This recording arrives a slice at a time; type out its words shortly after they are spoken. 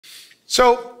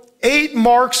So 8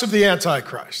 marks of the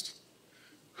Antichrist.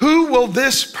 Who will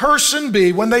this person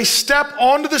be when they step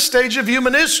onto the stage of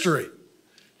human history?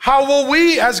 How will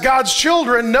we, as God's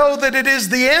children, know that it is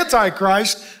the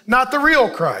Antichrist, not the real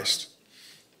Christ?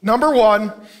 Number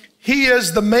 1, he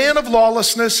is the man of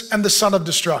lawlessness and the son of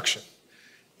destruction.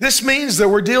 This means that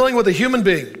we're dealing with a human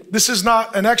being. This is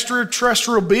not an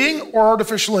extraterrestrial being or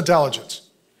artificial intelligence.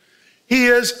 He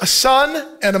is a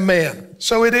son and a man.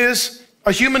 So it is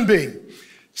a human being.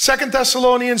 2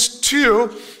 Thessalonians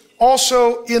 2,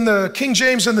 also in the King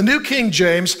James and the New King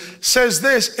James, says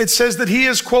this. It says that he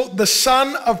is, quote, the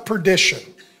son of perdition.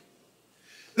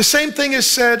 The same thing is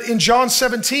said in John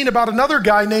 17 about another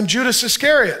guy named Judas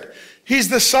Iscariot. He's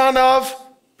the son of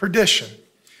perdition.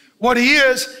 What he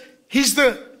is, he's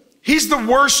the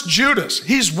worst Judas.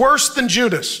 He's worse than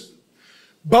Judas.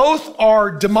 Both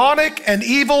are demonic and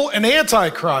evil and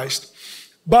Antichrist,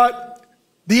 but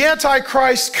the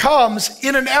Antichrist comes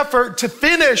in an effort to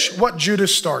finish what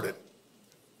Judas started.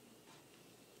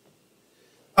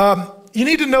 You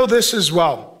need to know this as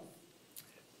well.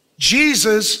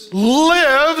 Jesus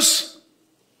lives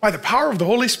by the power of the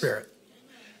Holy Spirit.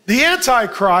 The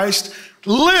Antichrist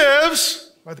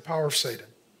lives by the power of Satan.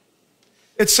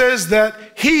 It says that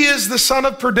he is the son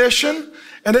of perdition,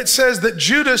 and it says that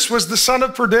Judas was the son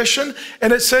of perdition,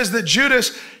 and it says that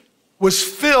Judas was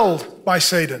filled by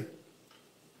Satan.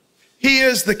 He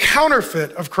is the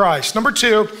counterfeit of Christ. Number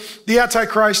 2, the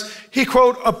Antichrist, he,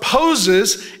 quote,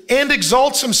 opposes and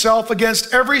exalts himself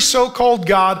against every so-called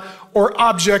God or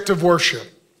object of worship.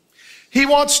 He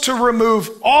wants to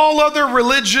remove all other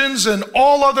religions and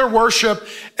all other worship,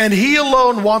 and he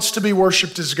alone wants to be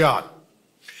worshiped as God.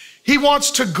 He wants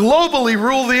to globally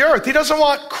rule the earth. He doesn't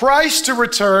want Christ to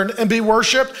return and be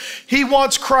worshiped. He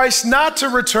wants Christ not to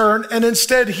return, and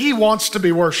instead he wants to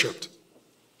be worshiped.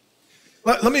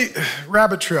 Let me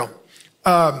rabbit trail.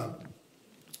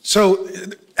 So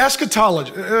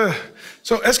eschatology.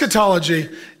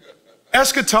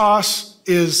 Eschatos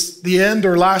is the end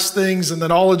or last things, and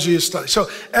then ology is study. So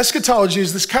eschatology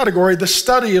is this category, the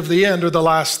study of the end or the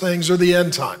last things or the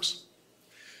end times.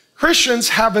 Christians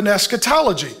have an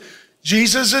eschatology.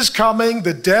 Jesus is coming,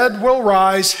 the dead will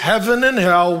rise, heaven and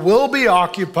hell will be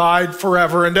occupied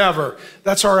forever and ever.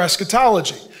 That's our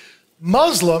eschatology.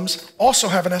 Muslims also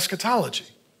have an eschatology.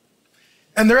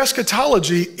 And their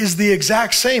eschatology is the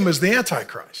exact same as the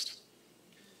Antichrist.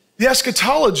 The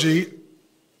eschatology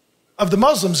of the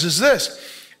Muslims is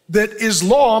this, that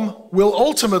Islam will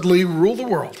ultimately rule the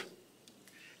world,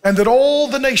 and that all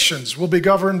the nations will be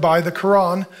governed by the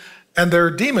Quran and their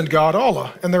demon god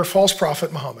Allah and their false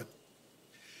prophet Muhammad.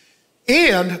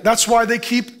 And that's why they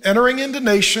keep entering into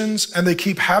nations and they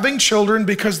keep having children,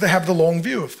 because they have the long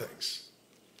view of things.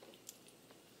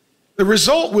 The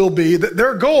result will be that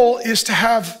their goal is to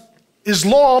have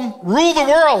Islam rule the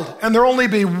world, and there only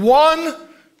be one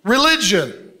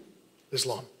religion,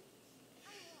 Islam.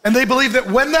 And they believe that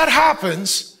when that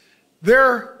happens,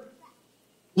 their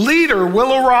leader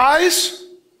will arise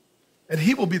and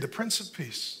he will be the Prince of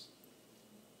Peace.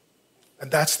 And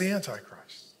that's the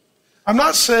Antichrist. I'm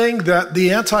not saying that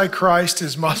the Antichrist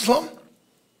is Muslim,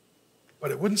 but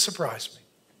it wouldn't surprise me.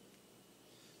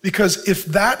 Because if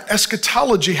that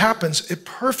eschatology happens, it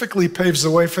perfectly paves the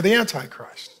way for the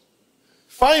Antichrist.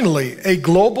 Finally, a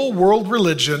global world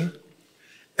religion,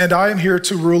 and I am here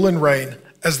to rule and reign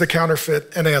as the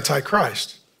counterfeit and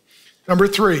Antichrist. Number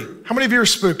 3, how many of you are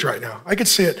spooked right now? I could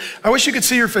see it. I wish you could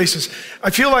see your faces. I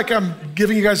feel like I'm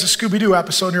giving you guys a Scooby-Doo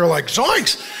episode, and you're like,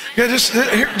 zoinks! Yeah,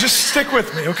 just stick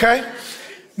with me, okay?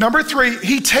 Number 3,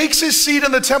 he takes his seat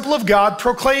in the temple of God,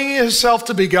 proclaiming himself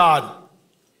to be God.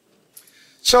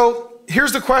 So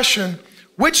here's the question,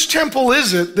 which temple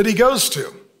is it that he goes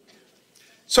to?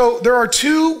 So there are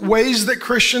 2 ways that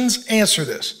Christians answer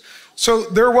this. So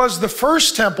there was the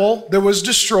first temple that was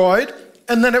destroyed,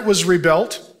 and then it was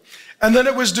rebuilt, and then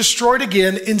it was destroyed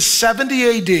again in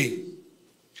 70 AD.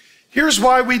 Here's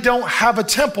why we don't have a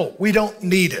temple. We don't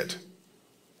need it.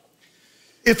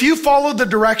 If you follow the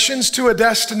directions to a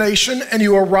destination and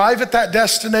you arrive at that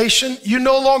destination, you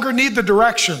no longer need the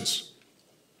directions.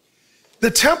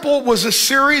 The temple was a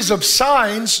series of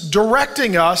signs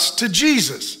directing us to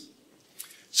Jesus.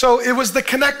 So it was the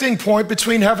connecting point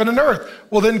between heaven and earth.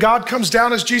 Well, then God comes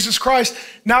down as Jesus Christ.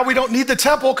 Now we don't need the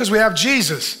temple because we have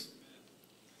Jesus.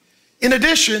 In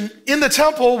addition, in the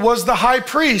temple was the high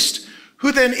priest,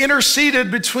 who then interceded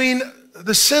between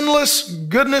the sinless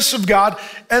goodness of God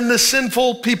and the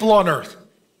sinful people on earth.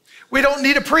 We don't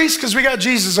need a priest because we got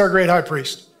Jesus, our great high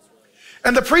priest.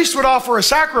 And the priest would offer a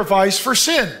sacrifice for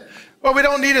sin. Well, we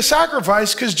don't need a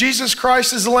sacrifice because Jesus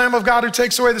Christ is the Lamb of God who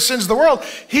takes away the sins of the world.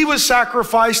 He was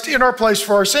sacrificed in our place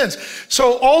for our sins.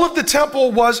 So all of the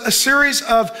temple was a series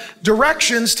of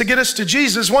directions to get us to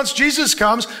Jesus. Once Jesus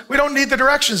comes, we don't need the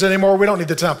directions anymore. We don't need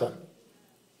the temple.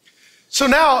 So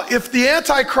now, if the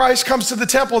Antichrist comes to the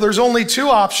temple, there's only two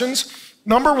options.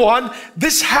 Number one,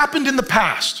 this happened in the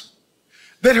past.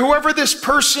 That whoever this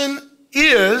person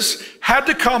is had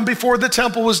to come before the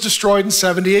temple was destroyed in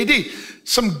 70 AD.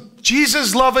 Some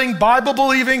Jesus-loving,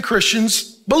 Bible-believing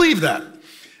Christians believe that.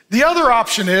 The other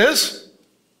option is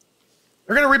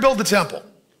they're going to rebuild the temple.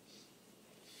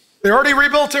 They already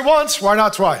rebuilt it once, why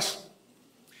not twice?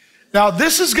 Now,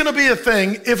 this is going to be a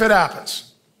thing if it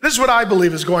happens. This is what I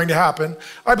believe is going to happen.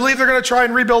 I believe they're going to try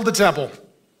and rebuild the temple.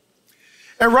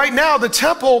 And right now, the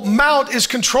Temple Mount is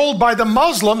controlled by the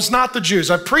Muslims, not the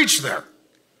Jews. I've preached there.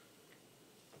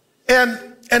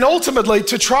 And ultimately,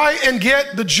 to try and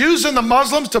get the Jews and the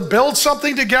Muslims to build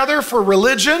something together for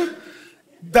religion,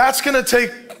 that's going to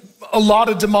take a lot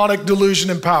of demonic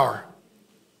delusion and power.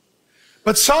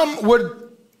 But some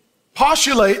would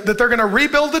postulate that they're going to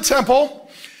rebuild the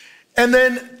temple, and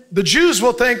then the Jews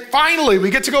will think, finally, we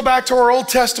get to go back to our Old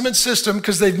Testament system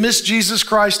because they've missed Jesus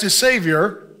Christ as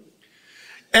Savior.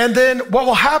 And then what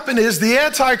will happen is the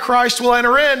Antichrist will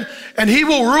enter in, and he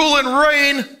will rule and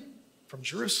reign from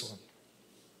Jerusalem,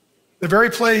 the very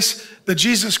place that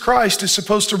Jesus Christ is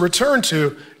supposed to return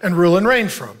to and rule and reign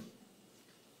from.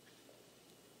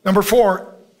 Number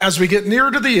 4, as we get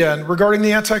nearer to the end, regarding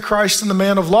the Antichrist and the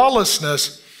man of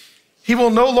lawlessness, he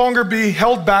will no longer be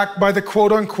held back by the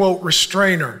quote-unquote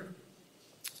restrainer.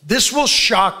 This will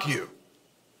shock you.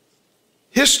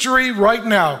 History right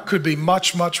now could be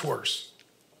much, much worse.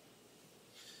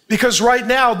 Because right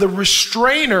now, the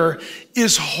restrainer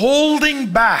is holding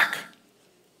back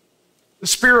the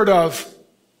spirit of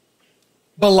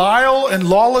Belial and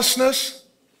lawlessness,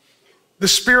 the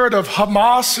spirit of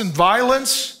Hamas and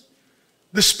violence,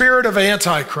 the spirit of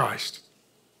Antichrist.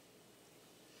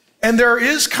 And there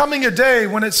is coming a day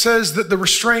when it says that the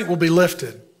restraint will be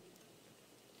lifted.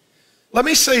 Let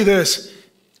me say this.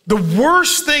 The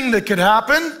worst thing that could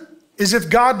happen is if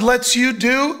God lets you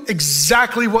do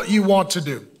exactly what you want to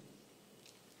do.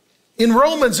 In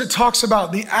Romans, it talks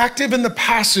about the active and the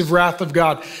passive wrath of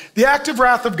God. The active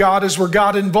wrath of God is where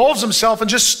God involves himself and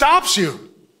just stops you.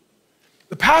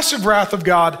 The passive wrath of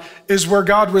God is where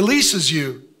God releases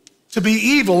you to be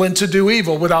evil and to do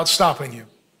evil without stopping you.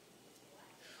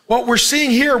 What we're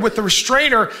seeing here with the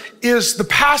restrainer is the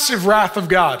passive wrath of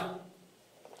God.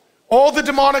 All the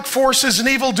demonic forces and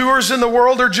evildoers in the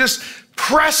world are just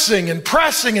pressing and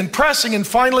pressing and pressing, and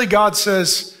finally God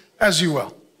says, as you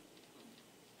will.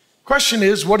 Question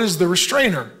is, what is the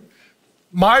restrainer?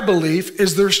 My belief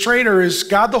is the restrainer is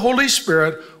God the Holy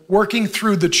Spirit working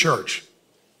through the church.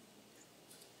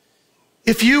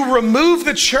 If you remove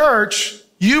the church,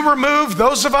 you remove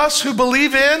those of us who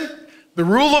believe in the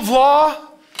rule of law,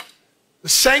 the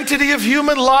sanctity of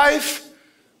human life,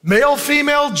 male,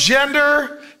 female,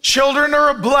 gender, children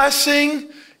are a blessing,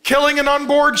 killing an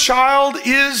unborn child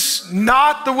is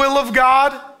not the will of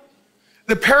God.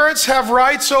 The parents have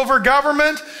rights over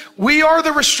government. We are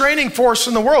the restraining force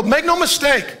in the world. Make no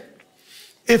mistake.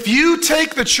 If you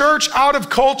take the church out of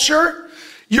culture,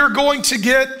 you're going to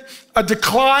get a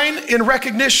decline in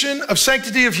recognition of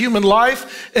sanctity of human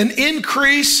life, an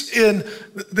increase in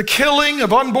the killing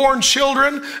of unborn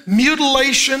children,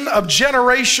 mutilation of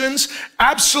generations,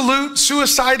 absolute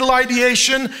suicidal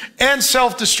ideation, and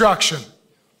self-destruction.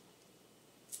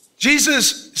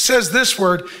 Jesus says this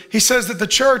word. He says that the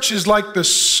church is like the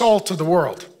salt of the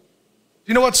world. Do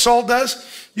you know what salt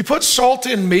does? You put salt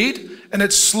in meat and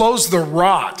it slows the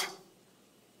rot.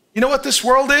 You know what this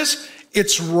world is?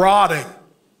 It's rotting.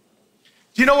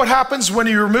 Do you know what happens when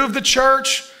you remove the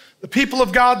church, the people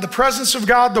of God, the presence of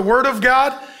God, the word of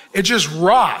God? It just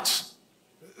rots.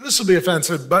 This will be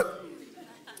offensive, but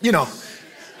you know.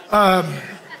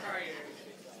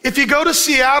 If you go to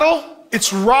Seattle,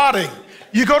 it's rotting.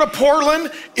 You go to Portland,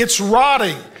 it's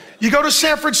rotting. You go to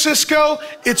San Francisco,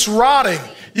 it's rotting.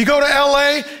 You go to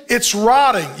LA, it's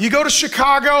rotting. You go to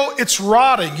Chicago, it's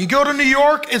rotting. You go to New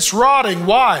York, it's rotting.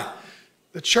 Why?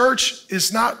 The church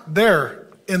is not there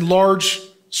in large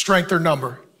strength or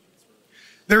number.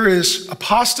 There is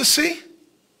apostasy.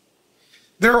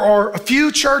 There are a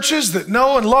few churches that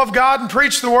know and love God and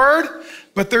preach the word,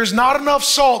 but there's not enough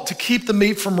salt to keep the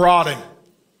meat from rotting.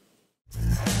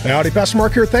 Howdy, Pastor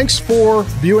Mark here. Thanks for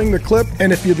viewing the clip.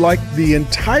 And if you'd like the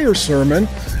entire sermon,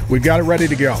 we've got it ready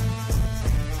to go.